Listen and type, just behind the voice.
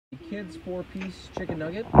Kids 4-piece chicken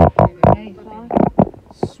nugget. Any sauce?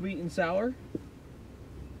 Sweet and sour.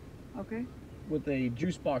 Okay. With a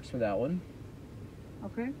juice box for that one.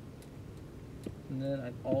 Okay. And then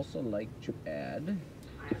I'd also like to add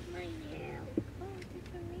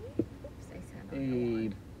a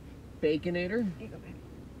Baconator. Here you go, babe.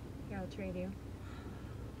 Here, I'll trade you.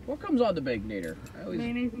 What comes on the Baconator? I always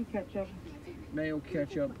Mayonnaise and ketchup. mayo,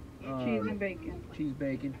 ketchup, Cheese and bacon. cheese,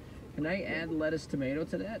 bacon. Can I add lettuce, tomato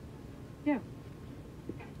to that? Yeah.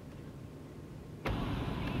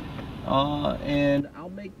 And I'll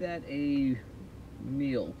make that a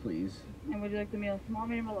meal, please. And would you like the meal small,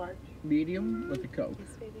 medium, or large? Medium with a Coke.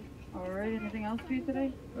 Yes, baby. Alright, anything else for you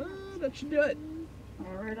today? That should do it.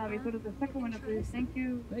 Alright, I'll be put at the second window, please. Thank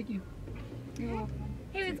you. Thank you. You're welcome.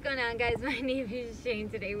 Hey, what's going on, guys? My name is Shane.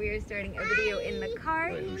 Today we are starting a video in the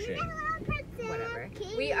car. Wait, who's Shane? Whatever.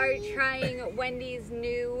 We are trying Wendy's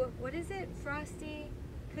new, what is it? Frosty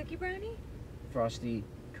Cookie Brownie? Frosty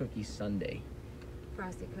Cookie Sundae.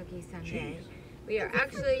 Frosty Cookie Sundae. Jeez. We are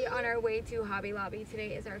actually on our way to Hobby Lobby.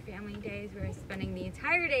 Today is our family day. So we're spending the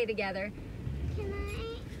entire day together. Can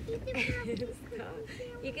I eat the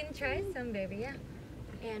You can try some, baby, yeah.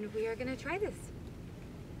 And we are going to try this.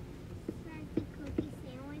 Frosty Cookie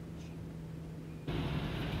sandwich?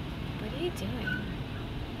 What are you doing?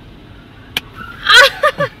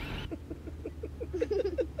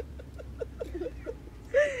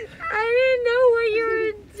 I didn't know what you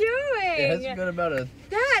were doing. It has a good amount of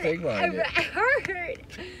stigma on it.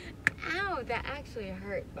 Hurt. Ow, that actually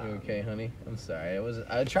hurt. You okay, honey? I'm sorry.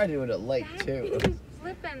 I tried to do it light too. That is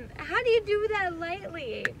flipping. How do you do that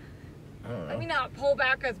lightly? I don't know. Let me not pull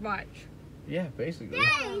back as much. Yeah, basically.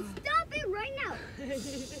 Daddy, stop it right now!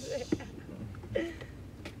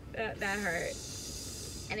 that hurt.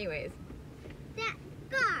 Anyways. Dad,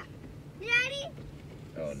 God! Daddy?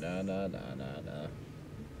 Oh, no.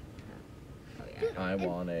 Oh, yeah. I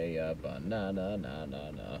want a banana,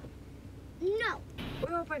 no. No!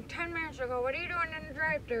 We opened 10 minutes ago. What are you doing in the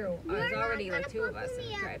drive-thru? You're There's not already like gonna 2 of put us in me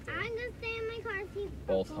the up. drive-thru. I'm gonna stay in my car seat.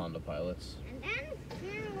 Both Honda pilots. And then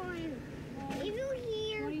we're going over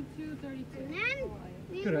here. 22, 32. And then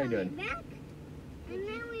we're Good, how you going doing? back. And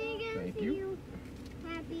then we're gonna Thank see you. you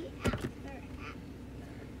happy after.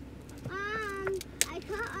 I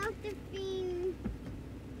cut off the thing.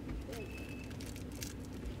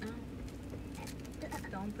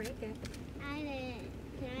 Don't break it. I didn't.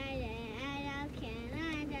 I just can't.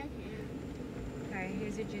 Alright,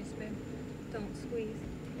 here's your juice, babe. Don't squeeze.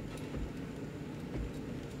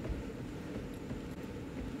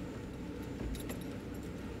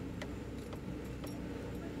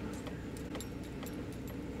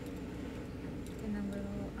 And a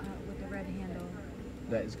little, with the red handle.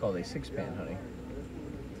 That is called a 6-pan, honey.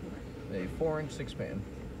 A 4-inch 6-pan.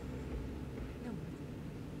 No.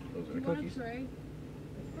 Those are the cookies.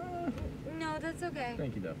 No, that's okay.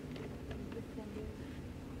 Thank you, though.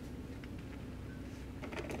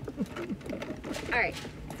 Alright,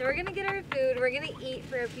 so we're gonna get our food. We're gonna eat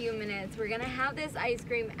for a few minutes. We're gonna have this ice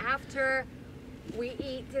cream after we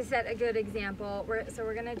eat to set a good example. So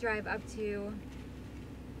we're gonna drive up to...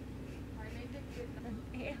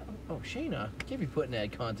 Ew. Oh, Shayna, can't be putting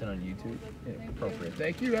ad content on YouTube. Inappropriate.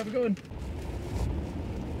 Thank you. Have a good one.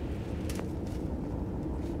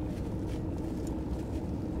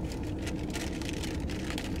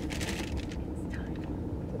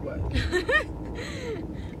 What?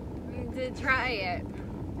 To try it.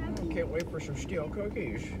 I can't wait for some steel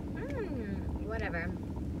cookies. Whatever.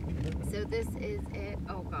 So this is it.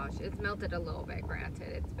 Oh gosh, it's melted a little bit.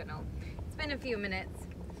 Granted, it's been a few minutes.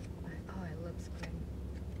 But, oh, it looks good.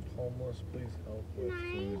 Homeless, please help with Can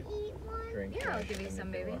I food, eat one? drink. Yeah, I'll cash, give you and some,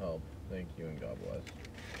 if you baby. want help. Thank you and God bless.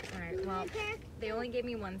 All right. Well, they only gave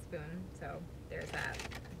me 1 spoon, so there's that.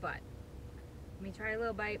 But let me try a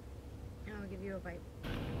little bite. And I'll give you a bite.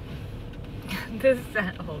 This is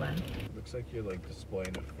that. Hold on. Looks like you're like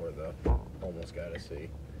displaying it for the homeless guy to see.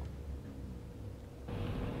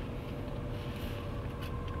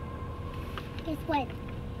 Guess what?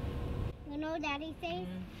 You know what Daddy says?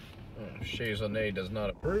 ShayzoenayYT does not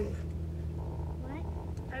approve. What?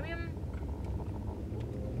 I mean,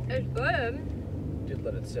 it's good. Did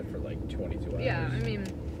let it sit for like 22 hours. Yeah, I mean,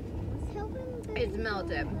 it's It's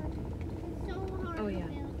melted. It's so hard Oh, to yeah.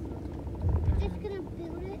 build. Just gonna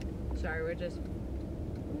build it. Sorry, we're just...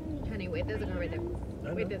 Honey, wait, there's a girl right there.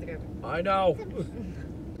 Wait, there's a girl. I know.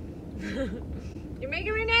 You're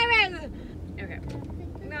making me nervous! Okay.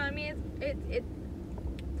 No, I mean, it's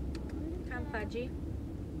kind of fudgy.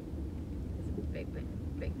 It's a big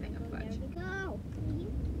thing of fudge. There we go.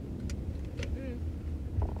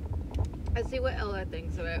 Let's see what Ella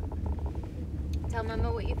thinks of it. Tell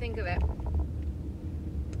Mama what you think of it.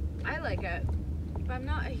 I like it. But I'm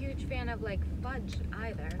not a huge fan of like fudge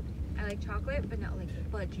either. I like chocolate, but not like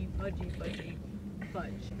fudgy fudge.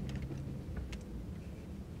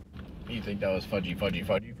 You think that was fudgy fudge?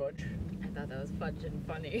 I thought that was fudge and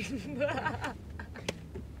funny.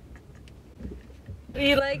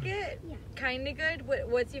 You like it? Yeah. Kinda good?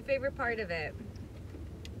 What's your favorite part of it?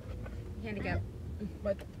 Handicap.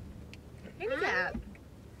 What? Handicap.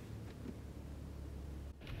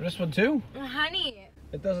 This one too? Honey.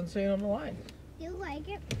 It doesn't say it on the line. Do you like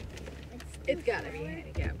it? It's gotta be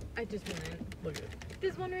handicap. I just went. Look at it.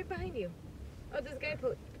 There's one right behind you. Oh, this guy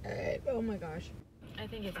put. Oh my gosh. I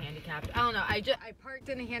think it's handicapped. I don't know. I parked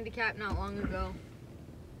in a handicap not long ago.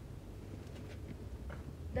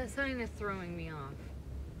 That sign is throwing me off.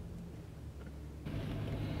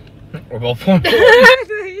 We're both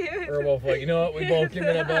We're both like, you know what? We both give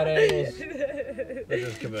it a bad angles. Let's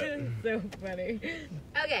just commit. So funny.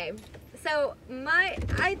 Okay, so I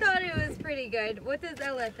thought it was pretty good. What does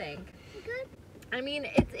Ella think? Good. I mean,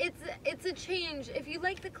 it's a change. If you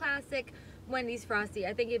like the classic Wendy's Frosty,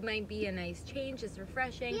 I think it might be a nice change. It's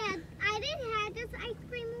refreshing. Yeah, I didn't have this ice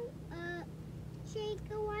cream shake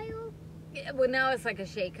a while. Yeah, well, now it's like a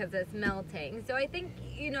shake because it's melting. So I think,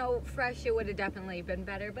 you know, fresh it would have definitely been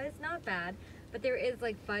better, but it's not bad. But there is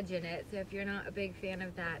like fudge in it, so if you're not a big fan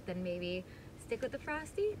of that, then maybe stick with the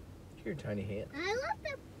Frosty. Your tiny hand. I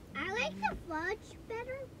like the fudge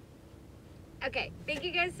better. Okay, thank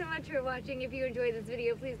you guys so much for watching. If you enjoyed this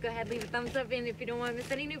video, please go ahead, leave a thumbs up, and if you don't want to miss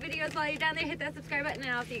any new videos while you're down there, hit that subscribe button,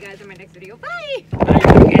 and I'll see you guys in my next video. Bye!